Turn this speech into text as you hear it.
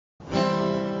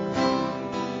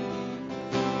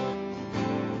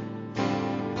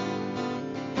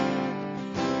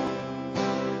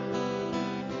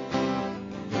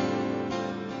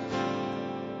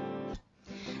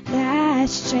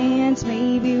chance,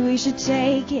 maybe we should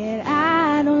take it.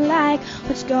 I don't like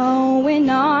what's going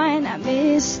on. I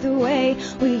miss the way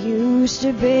we used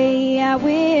to be. I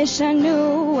wish I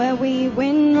knew where we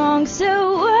went wrong.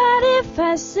 So what if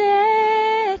I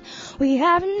said we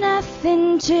have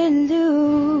nothing to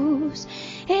lose?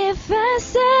 If I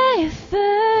say it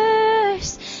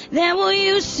first, then will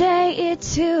you say it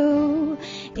too?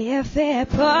 If it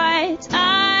puts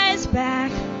us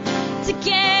back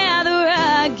together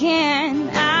again,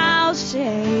 I'll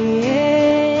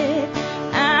say it.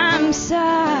 I'm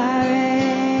sorry.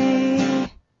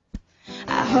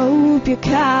 I hope you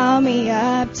call me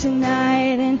up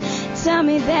tonight and tell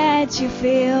me that you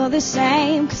feel the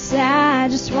same, 'cause I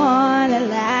just wanna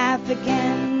laugh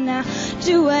again. Now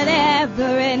do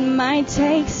whatever it might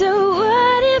take. So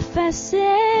what if I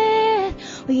said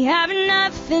we have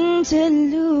nothing to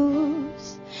lose?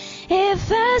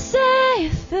 If I say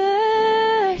it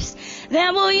first,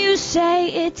 then will you say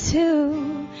it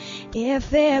too?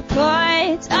 If it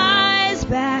puts us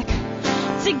back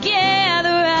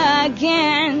together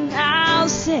again, I'll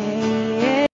say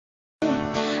it.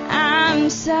 I'm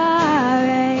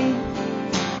sorry.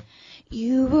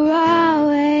 You were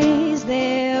always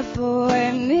there for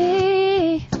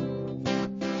me,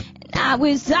 and I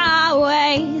was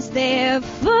always there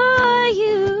for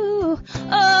you.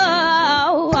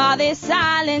 Oh, all this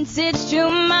silence, it's too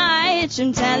much.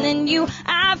 I'm telling you,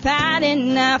 I've had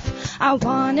enough. I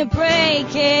wanna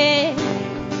break it.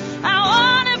 I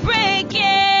wanna break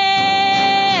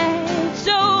it.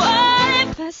 So what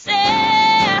if I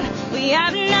said we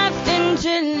have nothing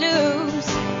to lose?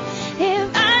 If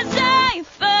I say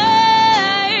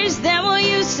first, then will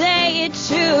you say it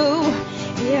too?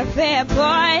 If it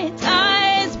puts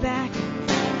us back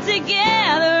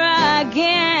together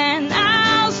again,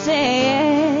 I'll say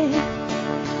it.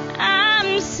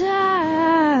 I'm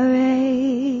sorry.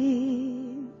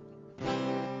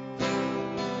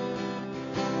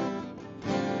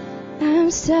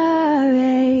 I'm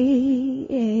sorry.